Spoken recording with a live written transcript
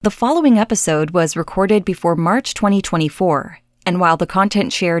The following episode was recorded before March 2024, and while the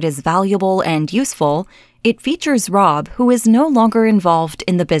content shared is valuable and useful, it features Rob, who is no longer involved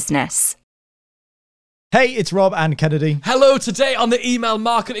in the business. Hey, it's Rob and Kennedy. Hello, today on the Email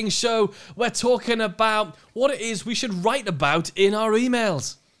Marketing Show, we're talking about what it is we should write about in our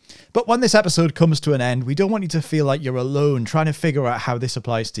emails. But when this episode comes to an end, we don't want you to feel like you're alone trying to figure out how this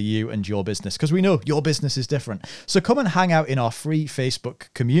applies to you and your business, because we know your business is different. So come and hang out in our free Facebook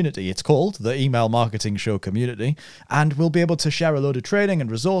community. It's called the Email Marketing Show Community, and we'll be able to share a load of training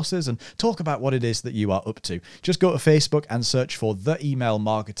and resources and talk about what it is that you are up to. Just go to Facebook and search for the Email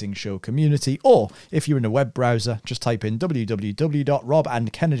Marketing Show Community, or if you're in a web browser, just type in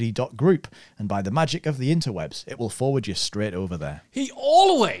www.robandkennedy.group, and by the magic of the interwebs, it will forward you straight over there. He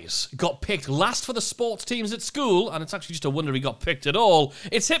always got picked last for the sports teams at school, and it's actually just a wonder he got picked at all.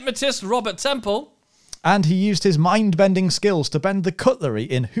 It's hypnotist Robert Temple. And he used his mind-bending skills to bend the cutlery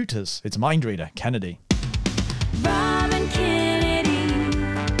in Hooters. It's mind reader Kennedy. Rob and Kennedy.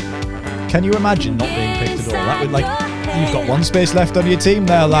 Can you imagine not being picked at all? That would you've got one space left on your team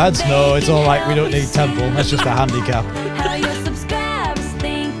there, lads. No, it's all right. We don't need Temple. That's just a handicap. How your subscribers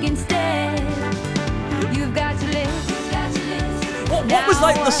think instead. You've got to live. What was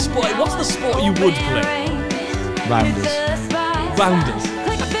like the sport? What's the sport you would play? Rounders. Rounders.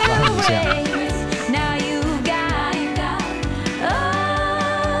 Rounders, yeah. Now you've got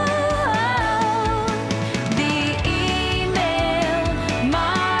the email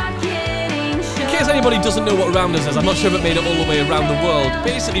marketing show. In case anybody doesn't know what Rounders is, I'm not sure if it made it all the way around the world.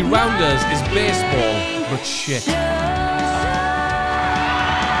 Basically, Rounders is baseball, but shit.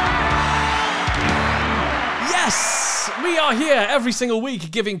 Yes! We are here every single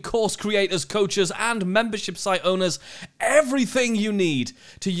week giving course creators, coaches, and membership site owners everything you need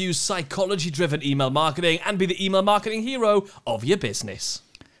to use psychology-driven email marketing and be the email marketing hero of your business.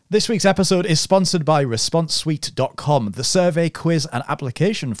 This week's episode is sponsored by ResponseSuite.com, the survey, quiz, and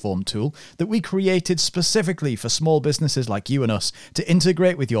application form tool that we created specifically for small businesses like you and us to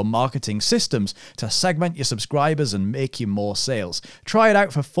integrate with your marketing systems to segment your subscribers and make you more sales. Try it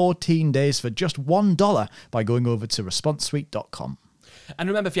out for 14 days for just $1 by going over to ResponseSuite.com. And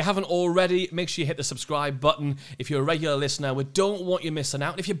remember, if you haven't already, make sure you hit the subscribe button. If you're a regular listener, we don't want you missing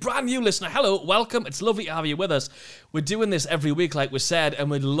out. And if you're a brand new listener, hello, welcome. It's lovely to have you with us. We're doing this every week, like we said, and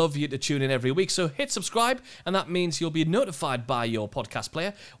we'd love you to tune in every week. So hit subscribe, and that means you'll be notified by your podcast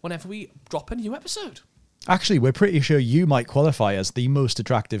player whenever we drop a new episode. Actually, we're pretty sure you might qualify as the most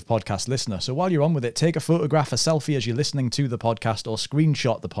attractive podcast listener. So while you're on with it, take a photograph, a selfie as you're listening to the podcast, or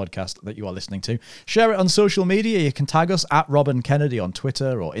screenshot the podcast that you are listening to. Share it on social media. You can tag us at Rob and Kennedy on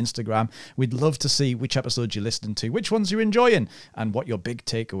Twitter or Instagram. We'd love to see which episodes you're listening to, which ones you're enjoying, and what your big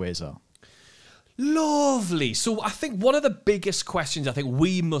takeaways are. Lovely. So I think one of the biggest questions I think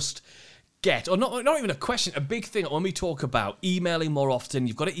we must get, or not even a question, a big thing when we talk about emailing more often.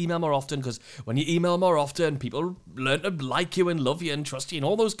 You've got to email more often, because when you email more often, people learn to like you and love you and trust you and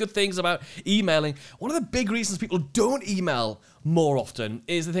all those good things about emailing. One of the big reasons people don't email more often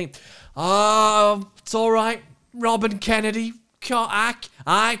is they think, it's all right, Rob and Kennedy, I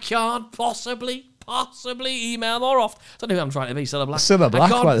can't possibly email more often. I don't know who I'm trying to be, Cilla Black. Cilla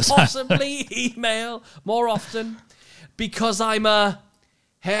Black, I by the can't possibly email more often because I'm a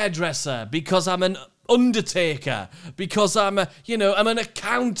hairdresser, because I'm an undertaker, because I'm an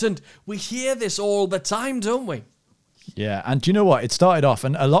accountant. We hear this all the time, don't we? Yeah, and do you know what? It started off,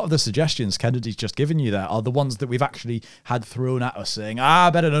 and a lot of the suggestions Kennedy's just given you there are the ones that we've actually had thrown at us, saying, I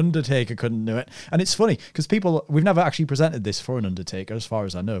bet an undertaker couldn't do it. And it's funny, because we've never actually presented this for an undertaker, as far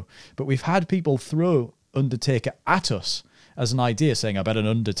as I know, but we've had people throw undertaker at us as an idea, saying, I bet an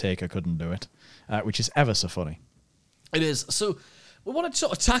undertaker couldn't do it, which is ever so funny. It is. So we want to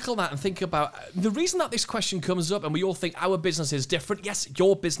sort of tackle that and think about the reason that this question comes up, and we all think our business is different. Yes,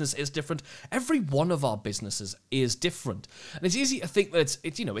 your business is different. Every one of our businesses is different. And it's easy to think that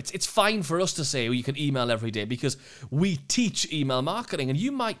it's fine for us to say, you can email every day because we teach email marketing, and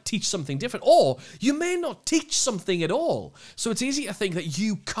you might teach something different, or you may not teach something at all. So it's easy to think that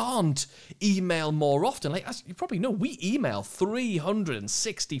you can't email more often. Like, as you probably know, we email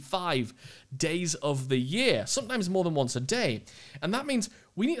 365 days of the year, sometimes more than once a day. And that means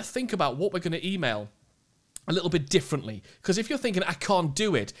we need to think about what we're going to email a little bit differently. Because if you're thinking, I can't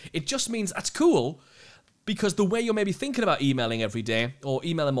do it, it just means that's cool. because the way you're maybe thinking about emailing every day or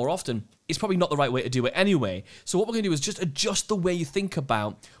emailing more often is probably not the right way to do it anyway. So what we're going to do is just adjust the way you think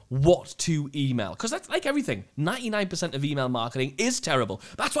about what to email. Because that's like everything. 99% of email marketing is terrible.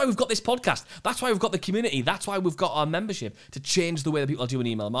 That's why we've got this podcast. That's why we've got the community. That's why we've got our membership to change the way that people are doing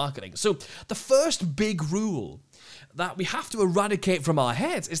email marketing. So the first big rule that we have to eradicate from our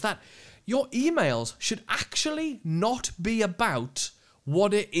heads is that your emails should actually not be about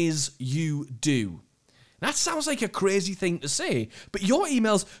what it is you do. That sounds like a crazy thing to say, but your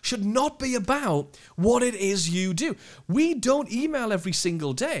emails should not be about what it is you do. We don't email every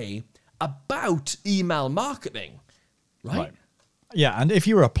single day about email marketing, right? Yeah, and if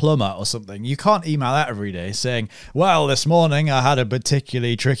you're a plumber or something, you can't email out every day saying, well, this morning I had a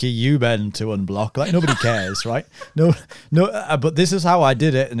particularly tricky U-bend to unblock. Like, nobody cares, right? No, but this is how I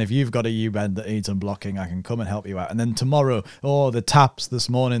did it, and if you've got a U-bend that needs unblocking, I can come and help you out. And then tomorrow, the taps this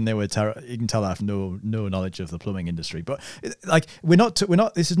morning, they were terrible. You can tell I have no knowledge of the plumbing industry. But, like, we're not,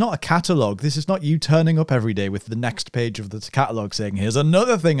 this is not a catalogue. This is not you turning up every day with the next page of the catalogue saying, here's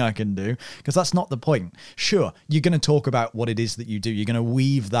another thing I can do, because that's not the point. Sure, you're going to talk about what it is that you do. You're going to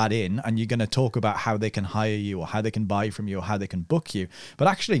weave that in, and you're going to talk about how they can hire you or how they can buy from you or how they can book you. But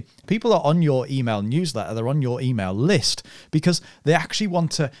actually, people are on your email newsletter, they're on your email list because they actually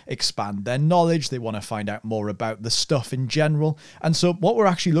want to expand their knowledge. They want to find out more about the stuff in general. And so what we're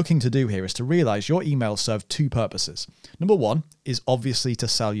actually looking to do here is to realize your emails serve two purposes. Number one is obviously to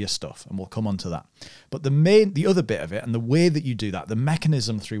sell your stuff, and we'll come on to that. But the other bit of it, and the way that you do that, the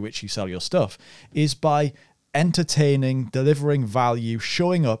mechanism through which you sell your stuff, is by entertaining, delivering value,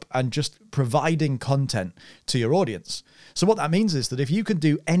 showing up, and just providing content to your audience. So what that means is that if you can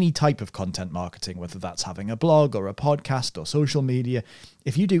do any type of content marketing, whether that's having a blog or a podcast or social media,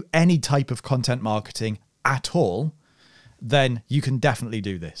 if you do any type of content marketing at all, then you can definitely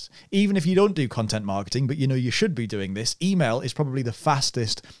do this. Even if you don't do content marketing, but you know you should be doing this, email is probably the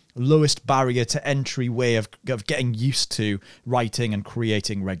fastest, lowest barrier to entry way of getting used to writing and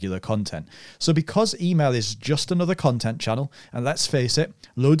creating regular content. So because email is just another content channel, and let's face it,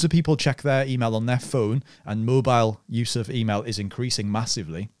 loads of people check their email on their phone, and mobile use of email is increasing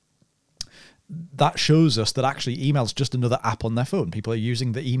massively, that shows us that actually email is just another app on their phone. People are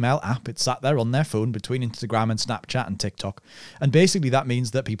using the email app. It's sat there on their phone between Instagram and Snapchat and TikTok. And basically that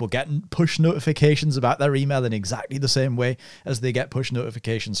means that people get push notifications about their email in exactly the same way as they get push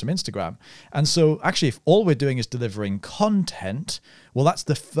notifications from Instagram. And so actually, if all we're doing is delivering content, well, that's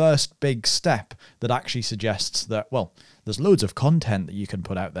the first big step that actually suggests that, well, there's loads of content that you can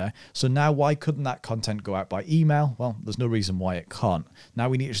put out there. So now why couldn't that content go out by email? Well, there's no reason why it can't. Now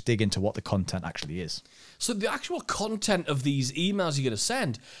we need to just dig into what the content actually is. So the actual content of these emails you're going to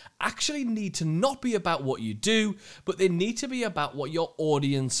send actually need to not be about what you do, but they need to be about what your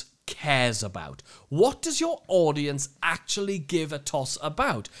audience cares about. What does your audience actually give a toss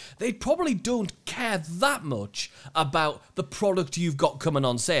about? They probably don't care that much about the product you've got coming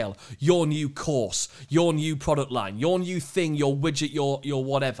on sale, your new course, your new product line, your new thing, your widget, your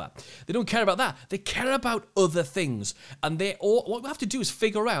whatever. They don't care about that. They care about other things. And what we have to do is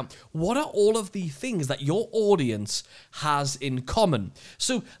figure out what are all of the things that your audience has in common.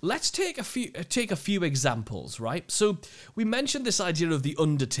 So let's take a few examples, right? So we mentioned this idea of the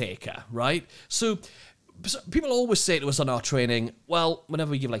undertaker, right? So people always say to us on our training, well,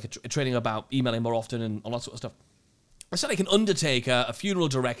 whenever we give like a training about emailing more often and all that sort of stuff, I said like an undertaker, a funeral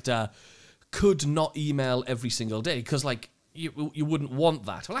director could not email every single day because like you wouldn't want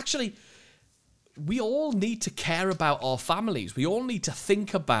that. Well, actually, we all need to care about our families. We all need to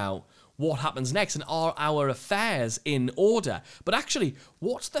think about what happens next and are our affairs in order. But actually,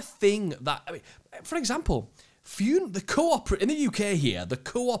 what's the thing that, I mean, for example, the co-op in the UK here, the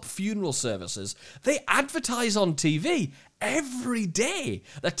co-op funeral services, they advertise on TV every day.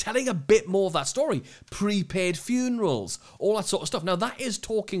 They're telling a bit more of that story. Prepaid funerals, all that sort of stuff. Now, that is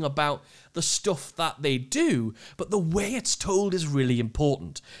talking about the stuff that they do, but the way it's told is really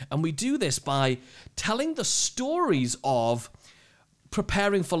important. And we do this by telling the stories of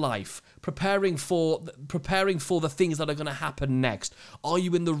preparing for life, preparing for the things that are going to happen next. Are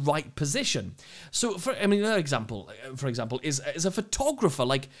you in the right position? So, another example, for example, is a photographer.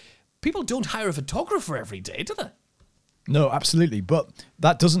 Like, people don't hire a photographer every day, do they? No, absolutely. But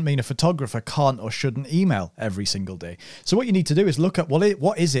that doesn't mean a photographer can't or shouldn't email every single day. So what you need to do is look at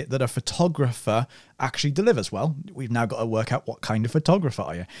what is it that a photographer actually delivers? Well, we've now got to work out what kind of photographer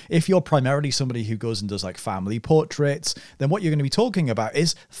are you. If you're primarily somebody who goes and does like family portraits, then what you're going to be talking about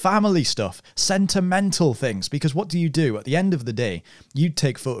is family stuff, sentimental things, because what do you do? At the end of the day, you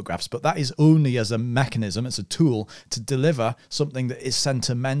take photographs, but that is only as a mechanism, as a tool to deliver something that is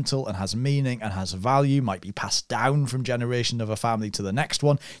sentimental and has meaning and has value, might be passed down from generation of a family to the next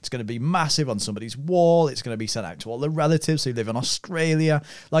one. It's going to be massive on somebody's wall. It's going to be sent out to all the relatives who live in Australia.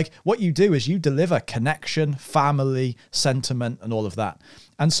 Like, what you do is you deliver connection, family, sentiment, and all of that.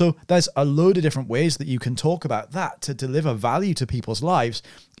 And so there's a load of different ways that you can talk about that to deliver value to people's lives,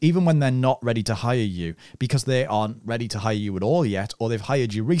 even when they're not ready to hire you, because they aren't ready to hire you at all yet, or they've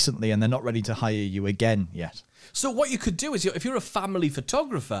hired you recently and they're not ready to hire you again yet. So what you could do is, if you're a family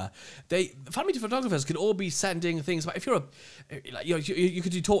photographer, family photographers could all be sending things. If you're you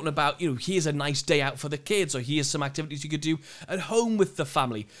could be talking about, here's a nice day out for the kids, or here's some activities you could do at home with the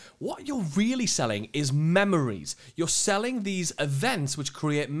family. What you're really selling is memories. You're selling these events which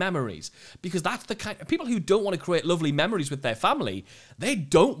create memories, because that's the kind of people who don't want to create lovely memories with their family. They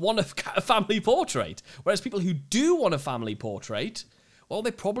don't want a family portrait, whereas people who do want a family portrait, well,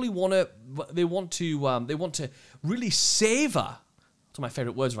 they probably want to really savor. That's my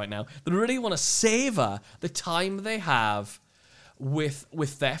favorite words right now. They really want to savor the time they have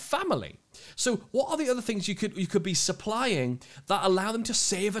with their family. So, what are the other things you could be supplying that allow them to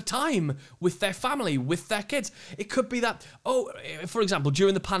savor time with their family, with their kids? It could be that, for example,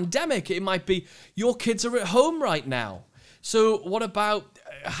 during the pandemic, it might be your kids are at home right now. So what about,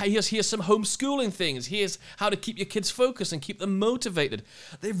 here's some homeschooling things. Here's how to keep your kids focused and keep them motivated.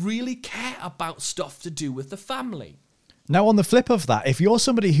 They really care about stuff to do with the family. Now, on the flip of that, if you're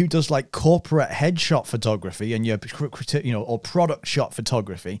somebody who does like corporate headshot photography and or product shot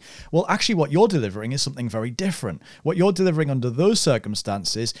photography, well, actually what you're delivering is something very different. What you're delivering under those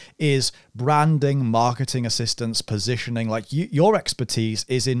circumstances is branding, marketing assistance, positioning. Like your expertise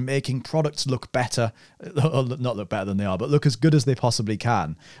is in making products look better, not look better than they are, but look as good as they possibly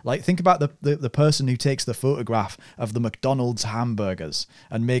can. Like, think about the person who takes the photograph of the McDonald's hamburgers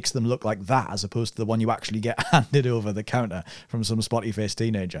and makes them look like that, as opposed to the one you actually get handed over the counter from some spotty-faced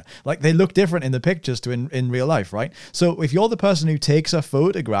teenager. Like, they look different in the pictures to in real life, right? So if you're the person who takes a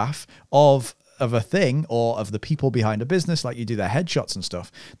photograph of a thing or of the people behind a business, like you do their headshots and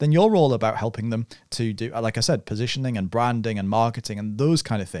stuff, then you're all about helping them to do, like I said, positioning and branding and marketing and those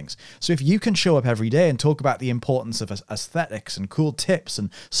kind of things. So if you can show up every day and talk about the importance of aesthetics and cool tips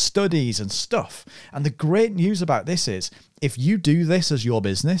and studies and stuff, and the great news about this is, if you do this as your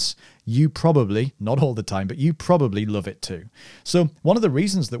business, you probably, not all the time, but you probably love it too. So one of the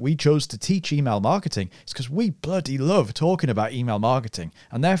reasons that we chose to teach email marketing is because we bloody love talking about email marketing.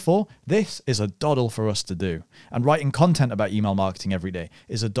 And therefore, this is a doddle for us to do. And writing content about email marketing every day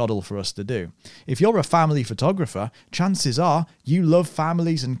is a doddle for us to do. If you're a family photographer, chances are you love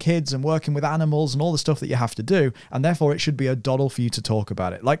families and kids and working with animals and all the stuff that you have to do. And therefore, it should be a doddle for you to talk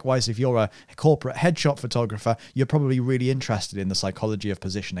about it. Likewise, if you're a corporate headshot photographer, you're probably really interested in the psychology of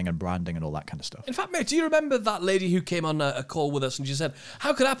positioning and branding and all that kind of stuff. In fact, mate, do you remember that lady who came on a call with us and she said,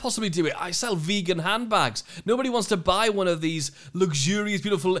 how could I possibly do it? I sell vegan handbags. Nobody wants to buy one of these luxurious,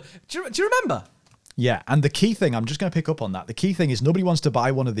 beautiful... Do you remember? Yeah, and the key thing, I'm just going to pick up on that. The key thing is nobody wants to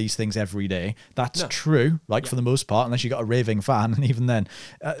buy one of these things every day. That's true, for the most part, unless you got a raving fan. And even then,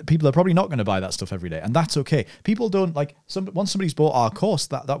 people are probably not going to buy that stuff every day. And that's okay. People don't, once somebody's bought our course,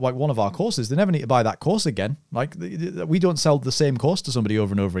 that one of our courses, they never need to buy that course again. Like, we don't sell the same course to somebody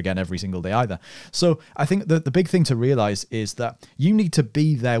over and over again every single day either. So I think the big thing to realize is that you need to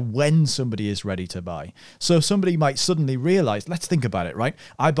be there when somebody is ready to buy. So somebody might suddenly realize, let's think about it, right?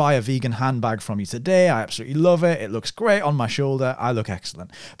 I buy a vegan handbag from you today. I absolutely love it. It looks great on my shoulder. I look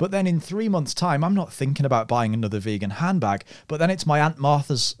excellent. But then in 3 months' time, I'm not thinking about buying another vegan handbag. But then it's my Aunt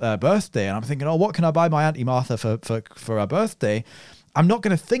Martha's birthday. And I'm thinking, what can I buy my Auntie Martha for her birthday? I'm not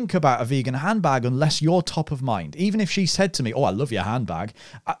going to think about a vegan handbag unless you're top of mind. Even if she said to me, I love your handbag,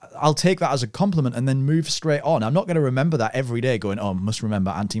 I'll take that as a compliment and then move straight on. I'm not going to remember that every day going, must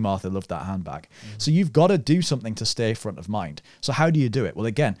remember Auntie Martha loved that handbag. Mm-hmm. So you've got to do something to stay front of mind. So how do you do it? Well,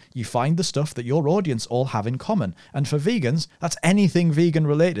 again, you find the stuff that your audience all have in common. And for vegans, that's anything vegan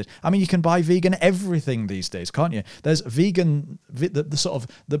related. I mean, you can buy vegan everything these days, can't you? There's vegan, the sort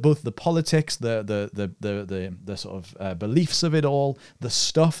of, both the politics, the sort of beliefs of it all, the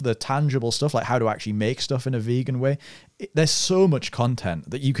stuff, the tangible stuff, like how to actually make stuff in a vegan way. There's so much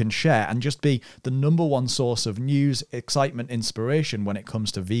content that you can share and just be the number one source of news, excitement, inspiration when it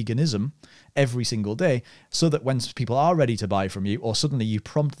comes to veganism every single day, so that when people are ready to buy from you, or suddenly you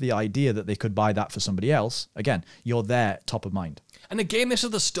prompt the idea that they could buy that for somebody else, again, you're there top of mind. And again, this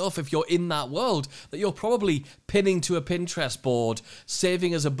is the stuff, if you're in that world, that you're probably pinning to a Pinterest board,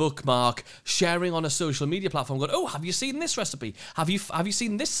 saving as a bookmark, sharing on a social media platform, going, oh, have you seen this recipe? Have you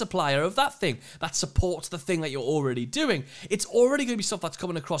seen this supplier of that thing that supports the thing that you're already doing? It's already going to be stuff that's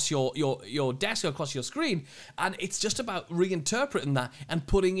coming across your desk or across your screen, and it's just about reinterpreting that and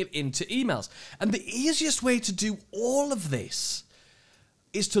putting it into emails. And the easiest way to do all of this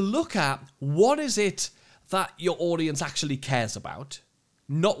is to look at what is it that your audience actually cares about,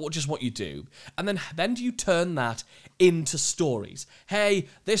 not just what you do, and then do you turn that into stories. Hey,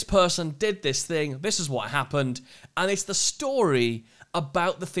 this person did this thing, this is what happened, and it's the story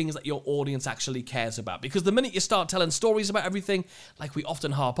about the things that your audience actually cares about. Because the minute you start telling stories about everything, like we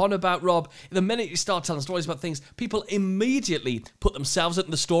often harp on about, Rob, the minute you start telling stories about things, people immediately put themselves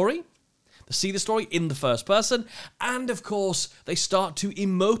into the story, see the story in the first person, and of course they start to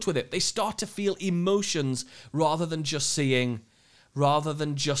emote with it. They start to feel emotions rather than just seeing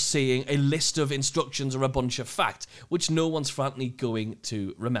a list of instructions or a bunch of facts, which no one's frankly going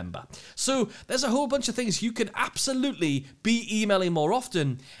to remember. So there's a whole bunch of things you can absolutely be emailing more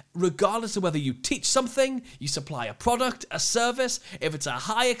often, regardless of whether you teach something, you supply a product, a service, if it's a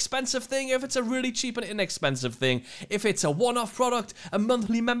high expensive thing, if it's a really cheap and inexpensive thing, if it's a one-off product, a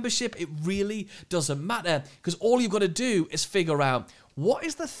monthly membership, it really doesn't matter, because all you've got to do is figure out what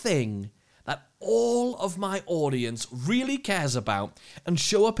is the thing that all of my audience really cares about, and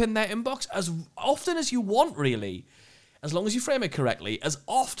show up in their inbox as often as you want, really. As long as you frame it correctly, as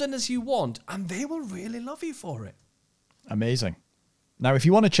often as you want, and they will really love you for it. Amazing. Now, if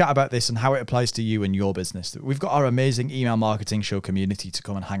you want to chat about this and how it applies to you and your business, we've got our amazing Email Marketing Show community to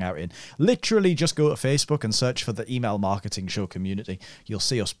come and hang out in. Literally just go to Facebook and search for the Email Marketing Show community. You'll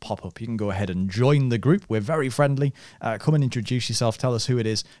see us pop up. You can go ahead and join the group. We're very friendly. Come and introduce yourself. Tell us who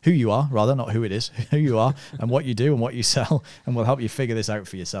you are, not who it is, who you are and what you do and what you sell, and we'll help you figure this out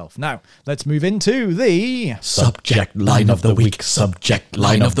for yourself. Now, let's move into the Subject line of the week. Subject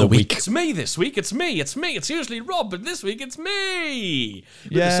line of the week. It's me this week. It's me. It's usually Rob, but this week it's me.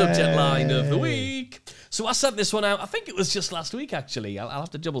 With the subject line of the week. So I sent this one out, I think it was just last week actually, I'll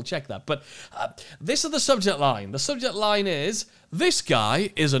have to double check that, but this is the subject line. The subject line is, this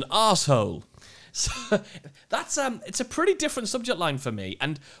guy is an arsehole. So that's it's a pretty different subject line for me,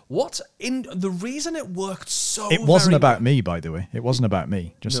 and the reason it worked so It wasn't about me, by the way. It wasn't about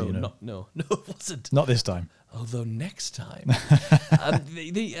me, just so you know. No, it wasn't. Not this time. Although next time, what's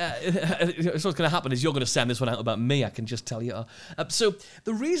going to happen is you're going to send this one out about me, I can just tell you. So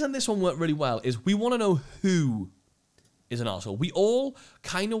the reason this one worked really well is we want to know who is an arsehole. We all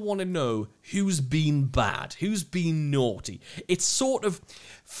kind of want to know who's been bad, who's been naughty. It sort of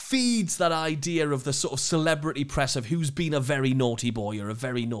feeds that idea of the sort of celebrity press of who's been a very naughty boy or a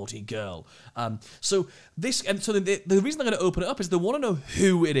very naughty girl. So the reason they're going to open it up is they want to know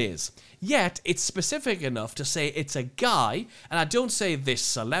who it is. Yet it's specific enough to say it's a guy, and I don't say this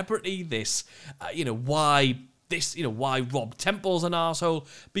celebrity, this, why Rob Temple's an arsehole,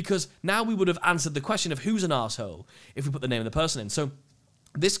 because now we would have answered the question of who's an arsehole if we put the name of the person in. So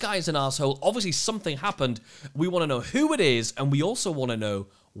this guy is an arsehole. Obviously something happened. We want to know who it is, and we also want to know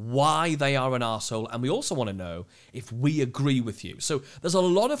why they are an arsehole, and we also want to know if we agree with you. So there's a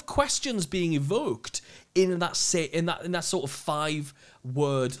lot of questions being evoked in that sort of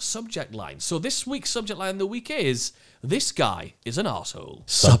 5-word subject line. So this week's subject line of the week is, this guy is an arsehole.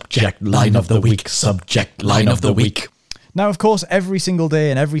 Subject line of the week. Subject line of the week. Now, of course, every single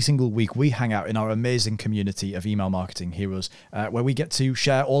day and every single week, we hang out in our amazing community of email marketing heroes, where we get to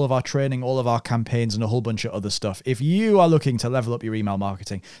share all of our training, all of our campaigns, and a whole bunch of other stuff. If you are looking to level up your email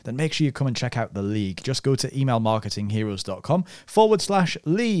marketing, then make sure you come and check out the League. Just go to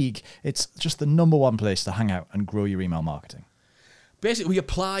emailmarketingheroes.com/league. It's just the #1 place to hang out and grow your email marketing. Basically, we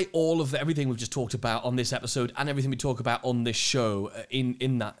apply all of everything we've just talked about on this episode and everything we talk about on this show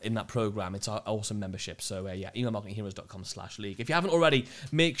in that program. It's our awesome membership. So emailmarketingheroes.com/league. If you haven't already,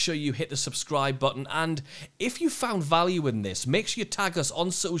 make sure you hit the subscribe button. And if you found value in this, make sure you tag us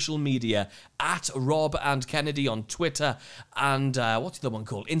on social media at Rob and Kennedy on Twitter and what's the other one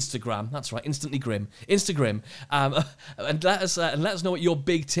called? Instagram. That's right, Instantly Grim. Instagram. And let us know what your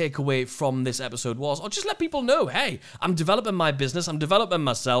big takeaway from this episode was, or just let people know, hey, I'm developing my business. I'm developing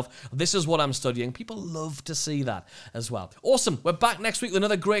myself. This is what I'm studying. People love to see that as well. Awesome. We're back next week with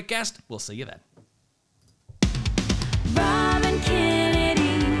another great guest. We'll see you then. Rob and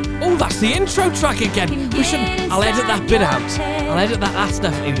Kennedy. Oh, that's the intro track again. I'll edit that bit out. I'll edit that. That's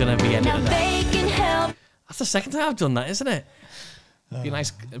definitely going to be edited out. That's the second time I've done that, isn't it? It'd be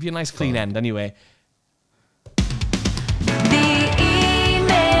a nice clean end anyway.